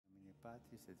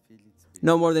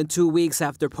No more than 2 weeks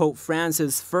after Pope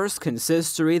Francis' first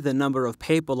consistory, the number of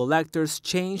papal electors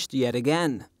changed yet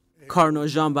again. Cardinal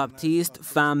Jean-Baptiste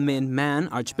Phạm Minh Mẫn,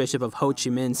 Archbishop of Ho Chi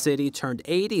Minh City, turned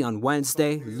 80 on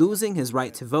Wednesday, losing his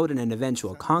right to vote in an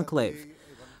eventual conclave.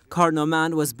 Cardinal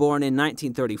Mẫn was born in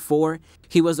 1934.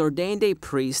 He was ordained a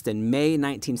priest in May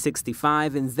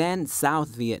 1965 in then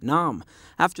South Vietnam.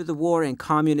 After the war and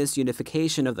communist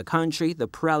unification of the country, the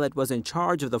prelate was in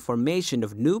charge of the formation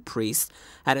of new priests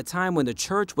at a time when the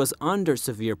church was under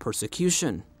severe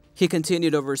persecution. He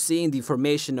continued overseeing the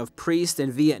formation of priests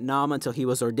in Vietnam until he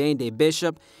was ordained a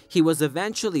bishop. He was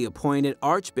eventually appointed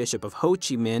Archbishop of Ho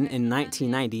Chi Minh in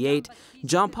 1998.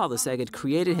 John Paul II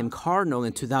created him cardinal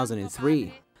in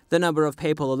 2003. The number of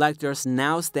papal electors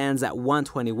now stands at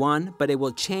 121, but it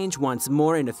will change once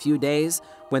more in a few days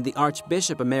when the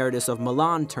Archbishop Emeritus of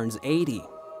Milan turns 80.